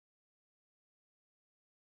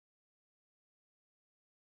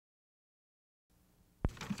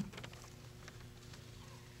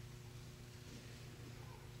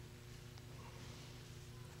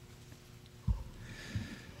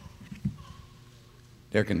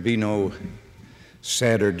There can be no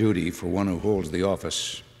sadder duty for one who holds the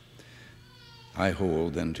office I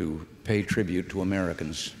hold than to pay tribute to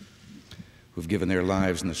Americans who've given their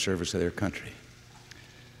lives in the service of their country.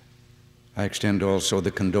 I extend also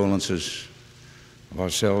the condolences of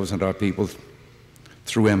ourselves and our people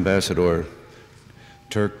through Ambassador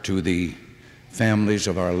Turk to the families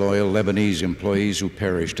of our loyal Lebanese employees who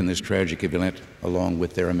perished in this tragic event along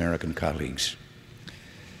with their American colleagues.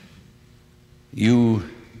 You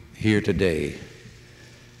here today,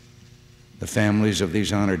 the families of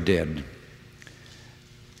these honored dead,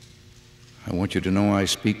 I want you to know I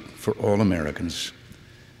speak for all Americans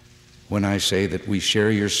when I say that we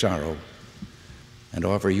share your sorrow and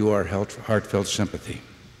offer you our heartfelt sympathy.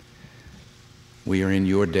 We are in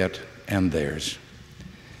your debt and theirs.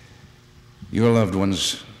 Your loved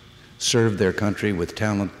ones served their country with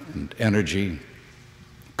talent and energy,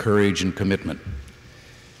 courage and commitment.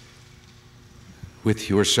 With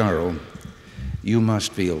your sorrow, you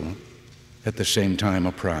must feel at the same time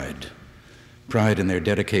a pride in their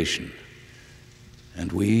dedication.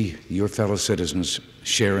 And we, your fellow citizens,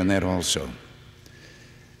 share in that also.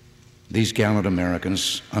 These gallant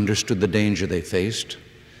Americans understood the danger they faced,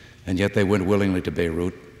 and yet they went willingly to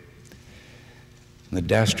Beirut. The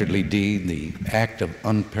dastardly deed, the act of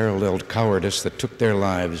unparalleled cowardice that took their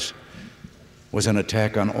lives, was an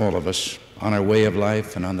attack on all of us, on our way of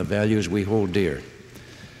life, and on the values we hold dear.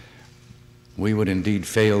 We would indeed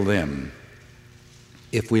fail them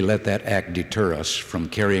if we let that act deter us from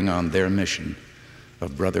carrying on their mission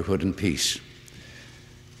of brotherhood and peace.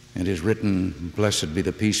 It is written, "Blessed be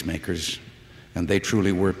the peacemakers," and they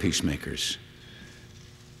truly were peacemakers.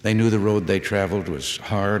 They knew the road they traveled was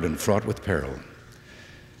hard and fraught with peril.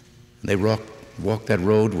 They walked that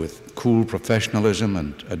road with cool professionalism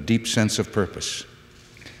and a deep sense of purpose.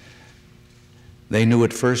 They knew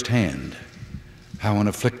at firsthand how an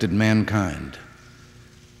afflicted mankind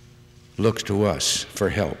looks to us for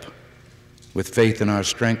help, with faith in our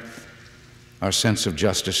strength, our sense of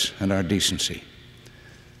justice, and our decency.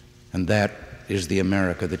 And that is the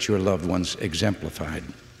America that your loved ones exemplified.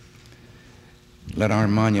 Let our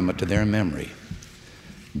monument to their memory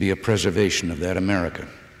be a preservation of that America.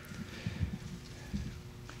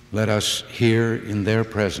 Let us here in their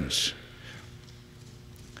presence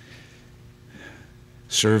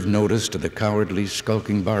serve notice to the cowardly,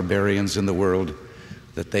 skulking barbarians in the world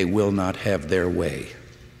that they will not have their way.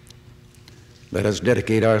 Let us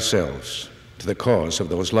dedicate ourselves to the cause of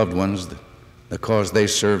those loved ones, the cause they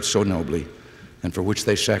served so nobly and for which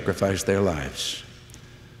they sacrificed their lives,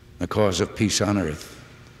 the cause of peace on earth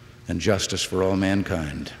and justice for all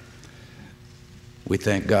mankind. We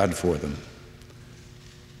thank God for them,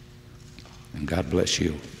 and God bless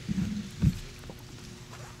you.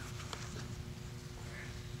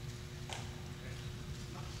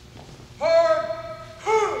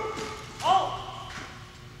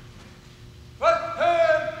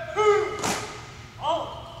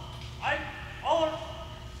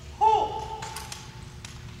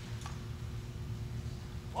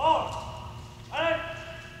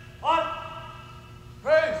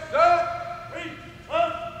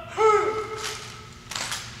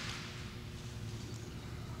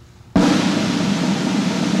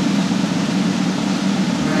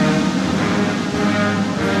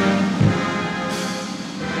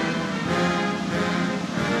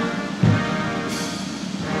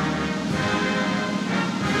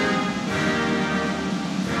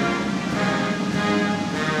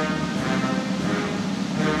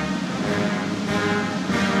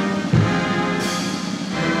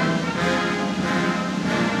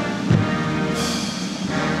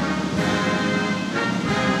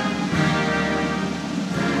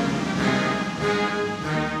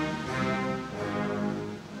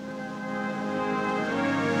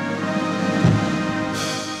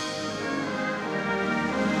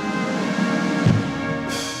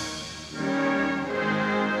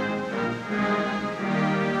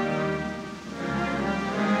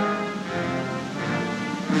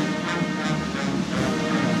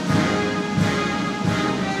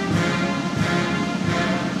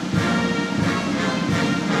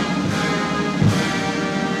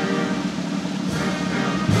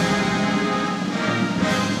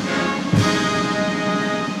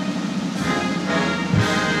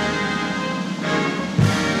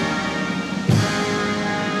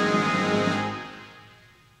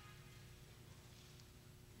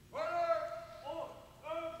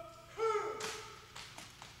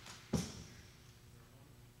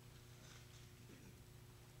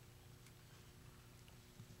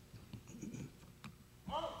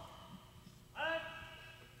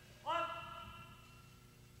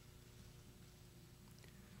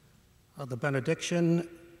 The benediction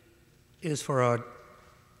is for our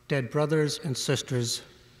dead brothers and sisters,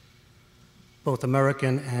 both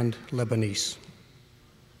American and Lebanese.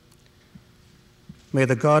 May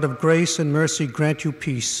the God of grace and mercy grant you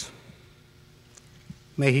peace.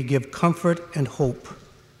 May he give comfort and hope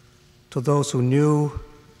to those who knew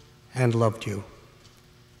and loved you.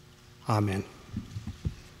 Amen.